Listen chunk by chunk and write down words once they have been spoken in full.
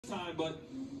time, but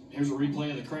here's a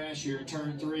replay of the crash here in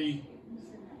turn 3.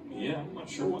 Yeah, I'm not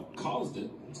sure what caused it.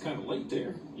 It's kind of late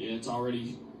there. Yeah, it's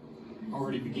already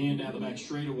began down the back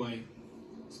straightaway.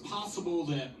 It's possible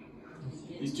that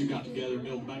these two got together and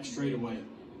milled back straightaway,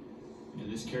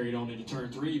 and this carried on into turn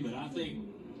 3. But I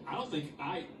don't think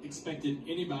I expected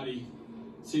anybody.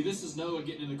 See, this is Noah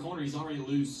getting in the corner. He's already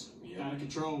loose, out of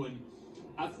control, and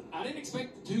I didn't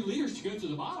expect the 2 leaders to go to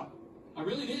the bottom. I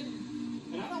really didn't,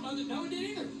 and I don't know that Noah did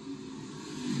either.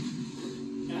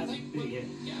 And I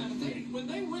think when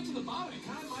they went to the bottom, it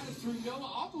kind of might have threw Noah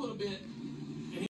off a little bit.